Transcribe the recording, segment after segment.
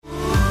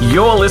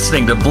You're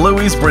listening to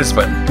Bluey's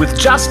Brisbane with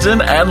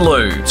Justin and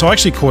Lou. So I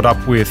actually caught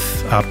up with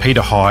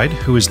Peter Hyde,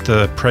 who is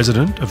the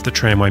president of the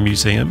Tramway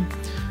Museum,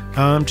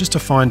 just to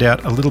find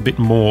out a little bit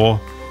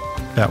more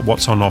about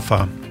what's on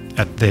offer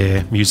at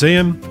their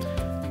museum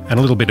and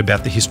a little bit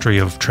about the history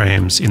of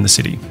trams in the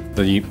city.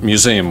 The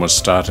museum was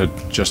started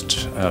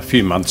just a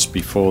few months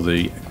before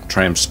the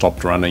trams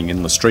stopped running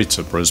in the streets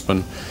of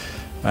Brisbane.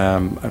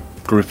 A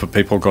group of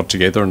people got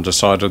together and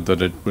decided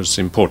that it was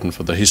important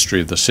for the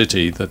history of the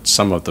city that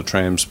some of the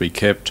trams be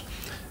kept,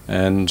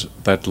 and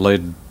that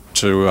led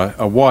to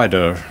a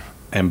wider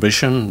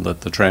ambition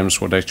that the trams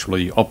would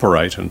actually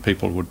operate and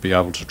people would be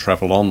able to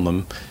travel on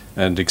them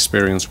and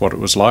experience what it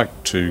was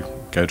like to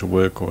go to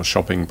work or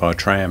shopping by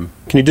tram.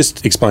 Can you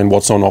just explain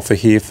what's on offer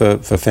here for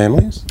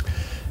families?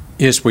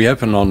 Yes, we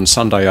open on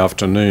Sunday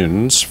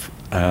afternoons,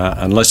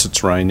 unless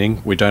it's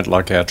raining. We don't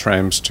like our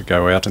trams to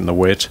go out in the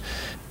wet.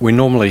 We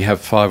normally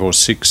have 5 or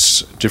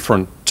 6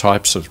 different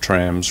types of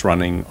trams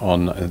running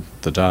on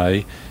the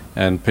day,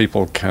 and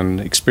people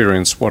can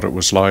experience what it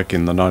was like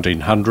in the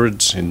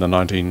 1900s, in the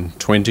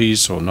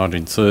 1920s or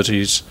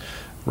 1930s,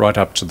 right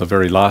up to the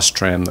very last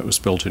tram that was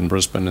built in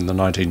Brisbane in the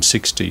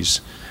 1960s.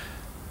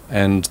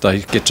 And they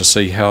get to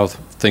see how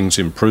things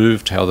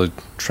improved, how the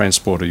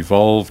transport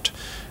evolved,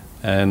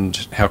 and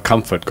how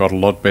comfort got a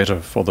lot better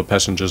for the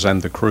passengers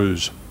and the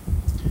crews.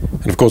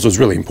 And of course it was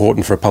really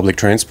important for a public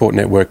transport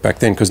network back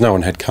then because no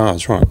one had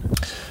cars, right?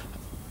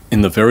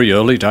 In the very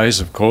early days,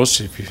 of course,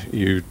 if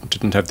you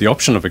didn't have the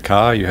option of a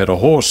car, you had a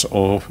horse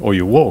or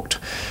you walked.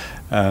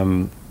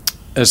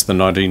 As the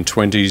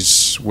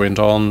 1920s went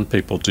on,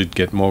 people did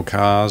get more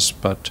cars,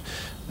 but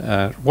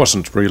it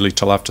wasn't really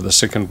till after the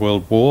Second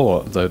World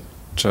War that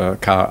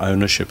car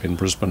ownership in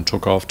Brisbane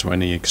took off to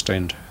any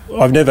extent.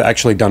 I've never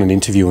actually done an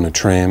interview on a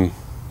tram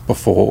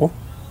before.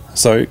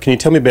 So can you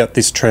tell me about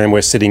this tram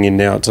we're sitting in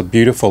now? It's a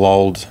beautiful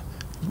old,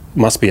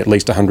 must be at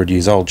least 100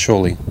 years old,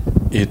 surely.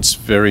 It's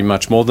very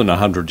much more than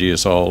 100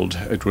 years old.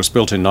 It was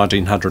built in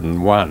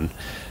 1901.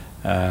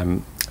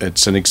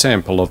 It's an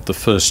example of the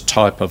first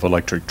type of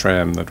electric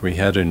tram that we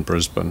had in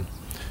Brisbane.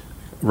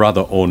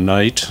 Rather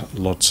ornate,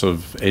 lots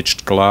of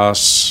etched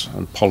glass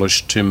and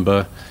polished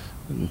timber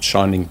and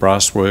shining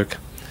brasswork.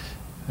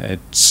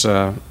 It's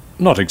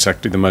not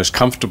exactly the most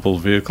comfortable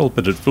vehicle,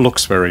 but it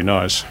looks very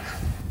nice.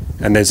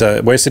 And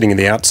we're sitting in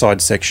the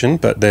outside section,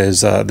 but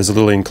there's a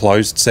little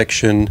enclosed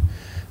section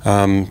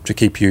to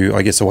keep you,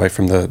 I guess, away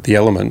from the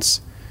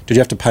elements. Did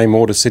you have to pay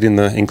more to sit in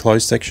the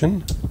enclosed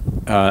section?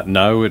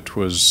 No, it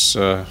was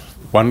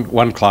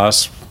one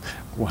class,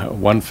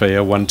 one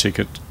fare, one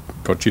ticket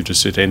got you to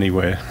sit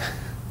anywhere.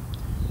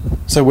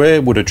 So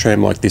where would a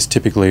tram like this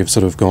typically have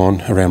sort of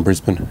gone around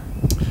Brisbane?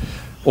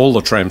 All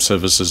the tram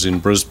services in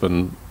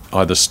Brisbane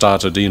either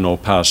started in or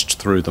passed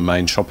through the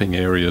main shopping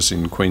areas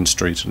in Queen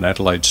Street and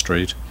Adelaide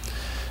Street.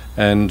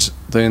 And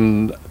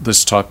then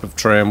this type of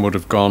tram would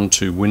have gone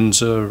to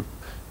Windsor,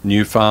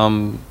 New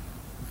Farm,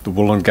 the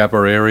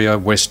Woolloongabba area,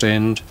 West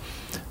End,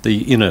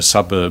 the inner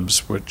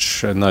suburbs,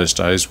 which in those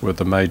days were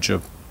the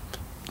major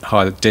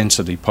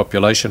high-density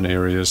population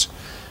areas,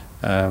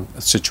 a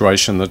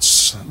situation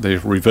they're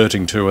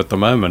reverting to at the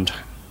moment.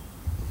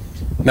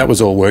 That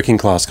was all working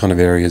class kind of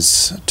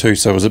areas too,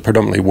 so was it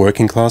predominantly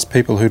working class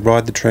people who'd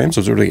ride the trams,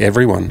 or was it really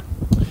everyone?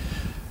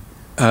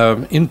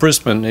 In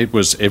Brisbane, it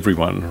was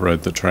everyone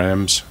rode the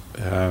trams.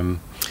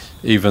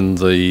 Even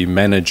the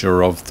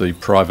manager of the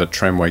private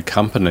tramway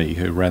company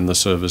who ran the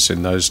service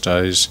in those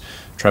days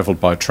travelled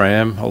by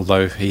tram,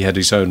 although he had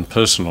his own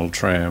personal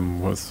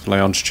tram with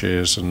lounge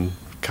chairs and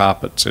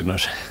carpets in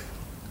it.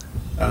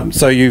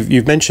 So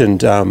you've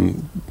mentioned,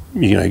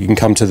 you can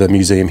come to the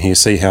museum here,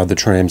 see how the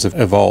trams have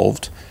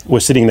evolved. We're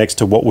sitting next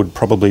to what would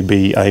probably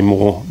be a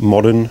more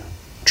modern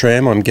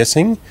tram, I'm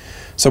guessing.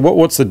 So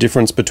what's the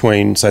difference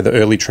between, say, the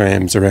early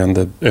trams around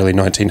the early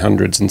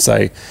 1900s and,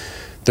 say,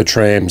 the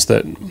trams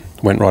that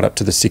went right up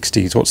to the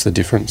 60s? What's the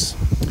difference?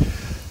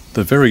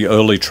 The very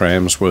early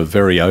trams were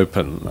very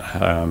open.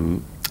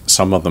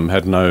 Some of them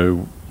had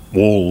no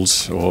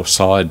walls or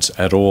sides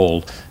at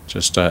all,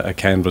 just a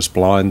canvas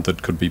blind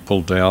that could be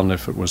pulled down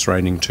if it was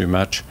raining too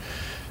much.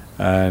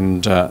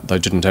 And they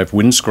didn't have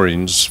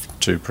windscreens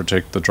to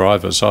protect the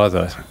drivers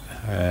either.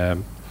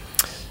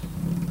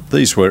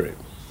 These were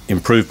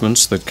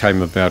improvements that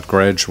came about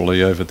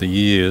gradually over the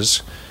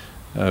years.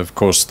 Of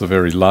course, the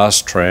very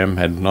last tram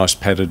had nice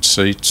padded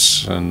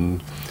seats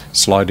and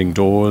sliding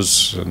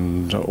doors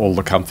and all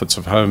the comforts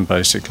of home,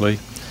 basically.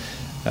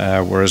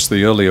 Whereas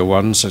the earlier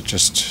ones are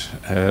just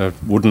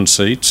wooden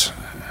seats.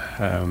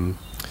 It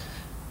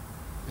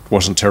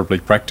wasn't terribly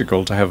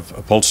practical to have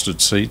upholstered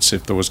seats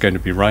if there was going to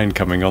be rain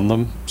coming on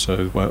them.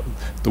 So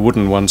the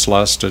wooden ones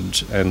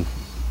lasted, and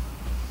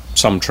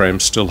some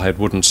trams still had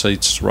wooden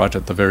seats right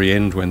at the very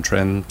end when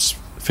trams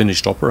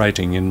finished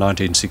operating in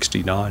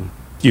 1969.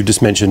 You've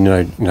just mentioned,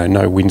 no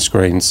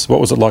windscreens.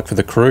 What was it like for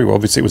the crew?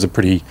 Obviously, was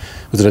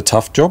it a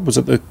tough job? Was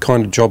it the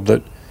kind of job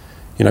that,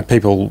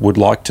 people would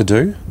like to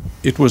do?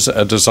 It was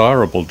a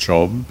desirable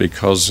job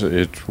because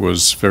it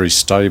was very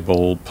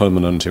stable,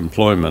 permanent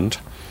employment,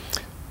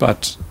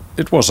 but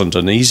It wasn't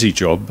an easy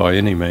job by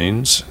any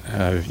means.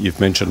 You've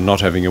mentioned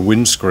not having a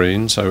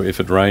windscreen, so if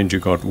it rained you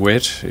got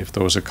wet. If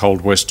there was a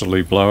cold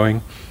westerly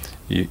blowing,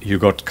 you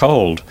got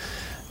cold.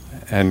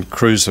 And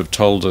crews have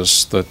told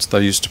us that they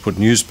used to put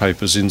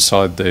newspapers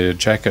inside their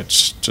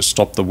jackets to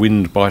stop the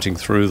wind biting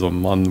through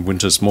them on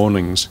winter's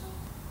mornings.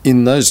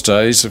 In those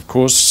days, of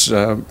course,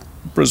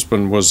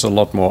 Brisbane was a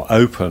lot more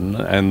open,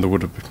 and there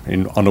would have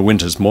been, on a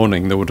winter's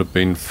morning, there would have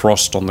been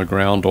frost on the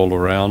ground all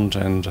around,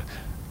 and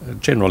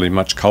generally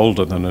much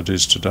colder than it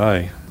is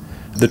today.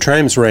 The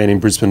trams ran in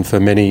Brisbane for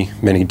many,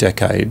 many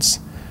decades.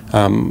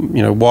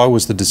 Why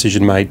was the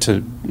decision made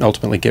to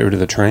ultimately get rid of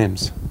the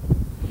trams?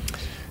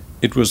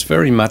 It was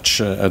very much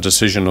a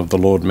decision of the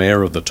Lord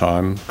Mayor of the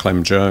time,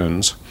 Clem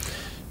Jones.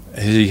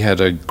 He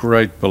had a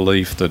great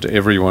belief that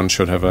everyone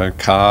should have a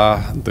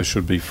car, there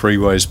should be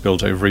freeways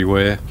built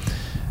everywhere,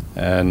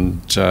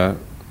 and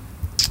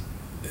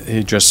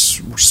he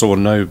just saw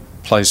no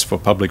place for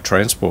public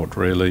transport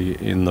really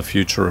in the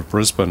future of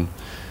Brisbane.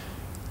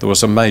 There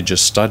was a major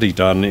study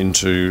done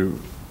into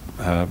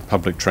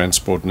public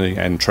transport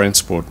and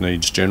transport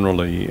needs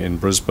generally in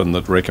Brisbane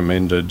that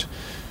recommended,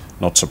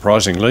 not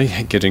surprisingly,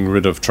 getting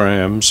rid of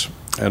trams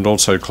and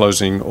also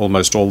closing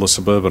almost all the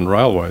suburban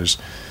railways.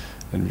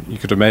 And you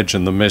could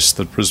imagine the mess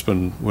that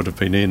Brisbane would have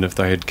been in if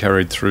they had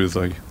carried through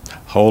the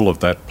whole of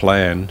that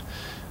plan,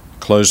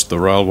 closed the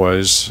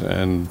railways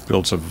and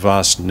built a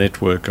vast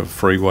network of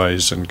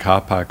freeways and car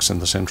parks in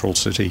the central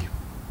city.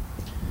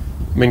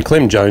 I mean,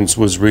 Clem Jones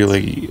was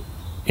really,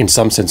 in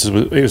some senses,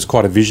 it was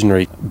quite a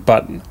visionary,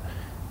 but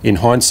in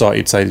hindsight,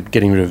 you'd say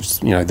getting rid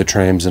of the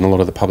trams and a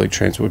lot of the public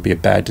transport would be a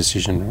bad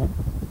decision, right?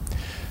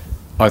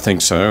 I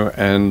think so,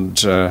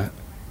 and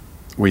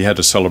we had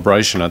a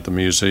celebration at the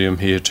museum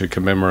here to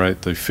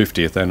commemorate the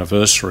 50th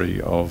anniversary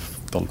of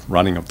the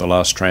running of the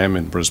last tram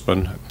in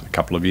Brisbane a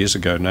couple of years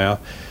ago now,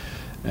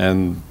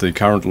 and the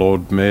current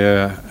Lord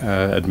Mayor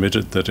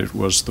admitted that it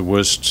was the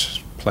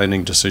worst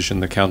planning decision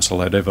the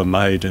council had ever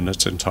made in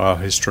its entire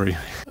history.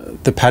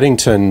 The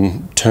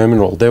Paddington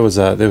terminal, there was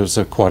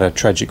quite a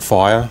tragic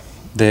fire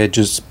there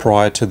just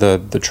prior to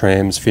the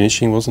trams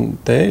finishing,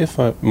 wasn't there, if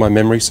my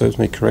memory serves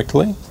me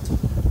correctly?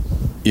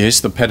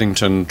 Yes, the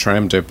Paddington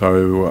tram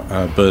depot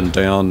burned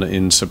down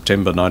in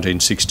September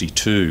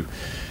 1962.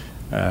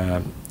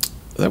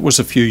 That was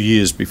a few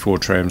years before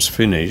trams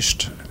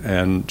finished,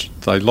 and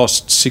they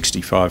lost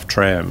 65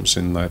 trams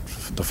in the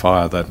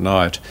fire that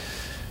night.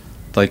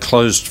 They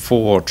closed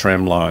 4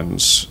 tram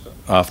lines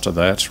after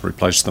that,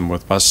 replaced them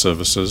with bus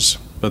services,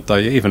 but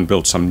they even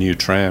built some new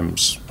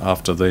trams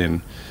after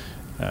then,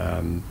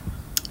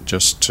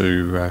 just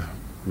to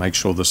make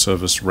sure the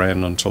service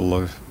ran until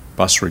the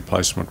bus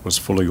replacement was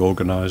fully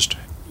organised.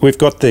 We've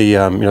got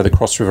the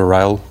Cross River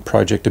Rail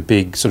project, a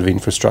big sort of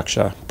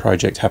infrastructure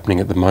project happening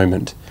at the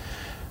moment.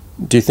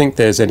 Do you think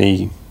there's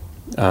any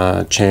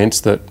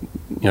chance that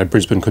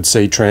Brisbane could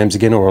see trams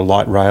again, or a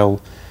light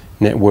rail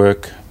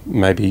network,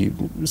 maybe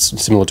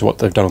similar to what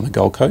they've done on the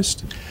Gold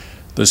Coast?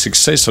 The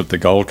success of the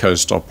Gold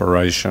Coast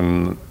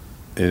operation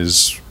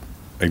is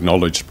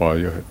acknowledged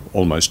by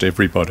almost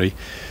everybody,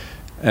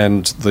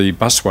 and the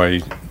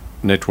busway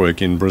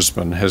network in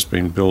Brisbane has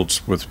been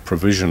built with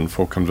provision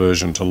for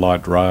conversion to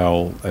light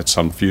rail at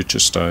some future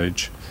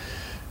stage.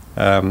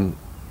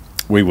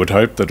 We would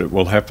hope that it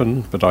will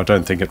happen, but I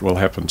don't think it will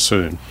happen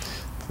soon.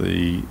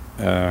 The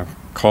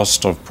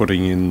cost of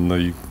putting in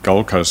the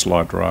Gold Coast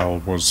light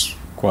rail was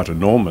quite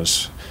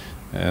enormous,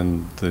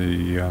 and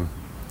the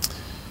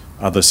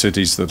other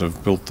cities that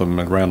have built them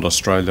around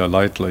Australia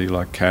lately,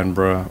 like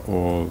Canberra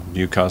or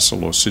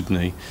Newcastle or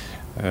Sydney,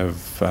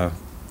 have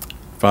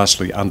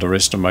vastly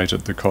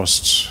underestimated the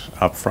costs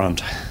up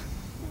front.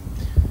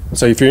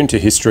 So if you're into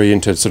history,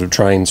 into sort of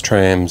trains,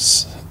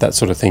 trams, that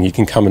sort of thing, you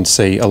can come and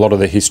see a lot of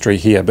the history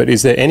here. But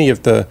is there any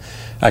of the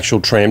actual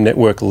tram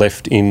network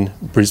left in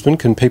Brisbane?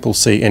 Can people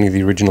see any of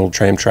the original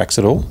tram tracks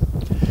at all?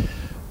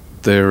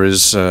 There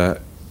is a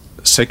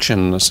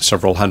section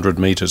several hundred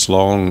metres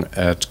long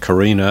at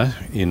Carina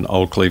in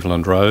Old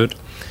Cleveland Road,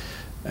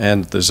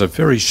 and there's a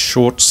very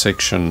short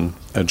section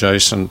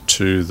adjacent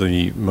to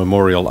the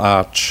Memorial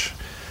Arch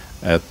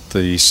at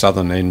the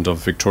southern end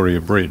of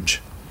Victoria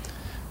Bridge.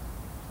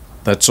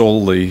 That's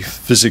all the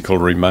physical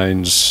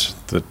remains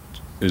that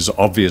is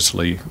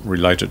obviously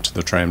related to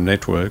the tram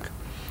network,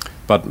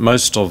 but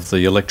most of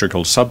the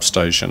electrical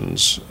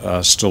substations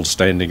are still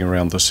standing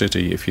around the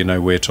city if you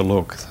know where to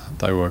look.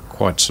 They were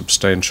quite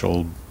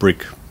substantial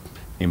brick,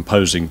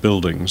 imposing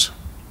buildings.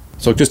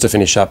 So just to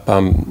finish up,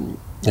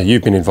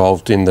 you've been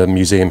involved in the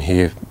museum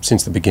here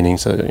since the beginning,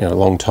 so a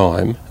long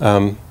time.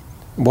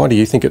 Why do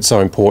you think it's so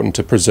important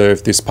to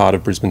preserve this part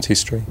of Brisbane's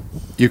history?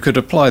 You could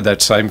apply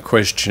that same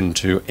question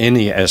to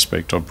any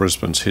aspect of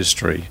Brisbane's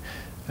history.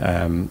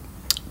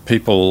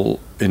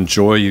 People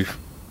enjoy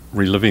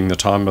reliving the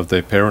time of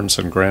their parents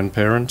and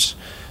grandparents.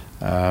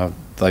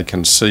 They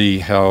can see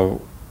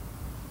how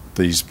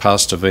these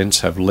past events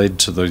have led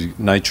to the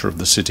nature of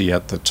the city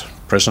at the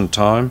present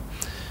time,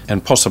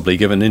 and possibly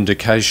give an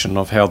indication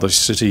of how the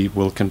city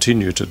will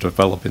continue to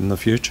develop in the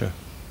future.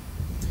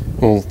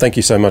 Well, thank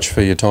you so much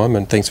for your time,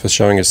 and thanks for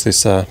showing us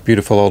this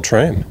beautiful old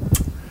tram.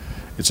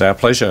 It's our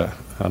pleasure,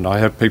 and I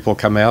hope people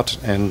come out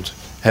and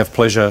have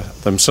pleasure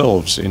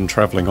themselves in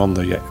travelling on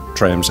the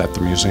trams at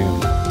the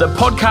museum. The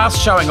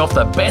podcast showing off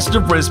the best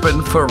of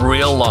Brisbane for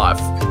real life.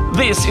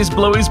 This is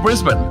Bluey's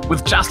Brisbane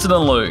with Justin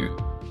and Lou.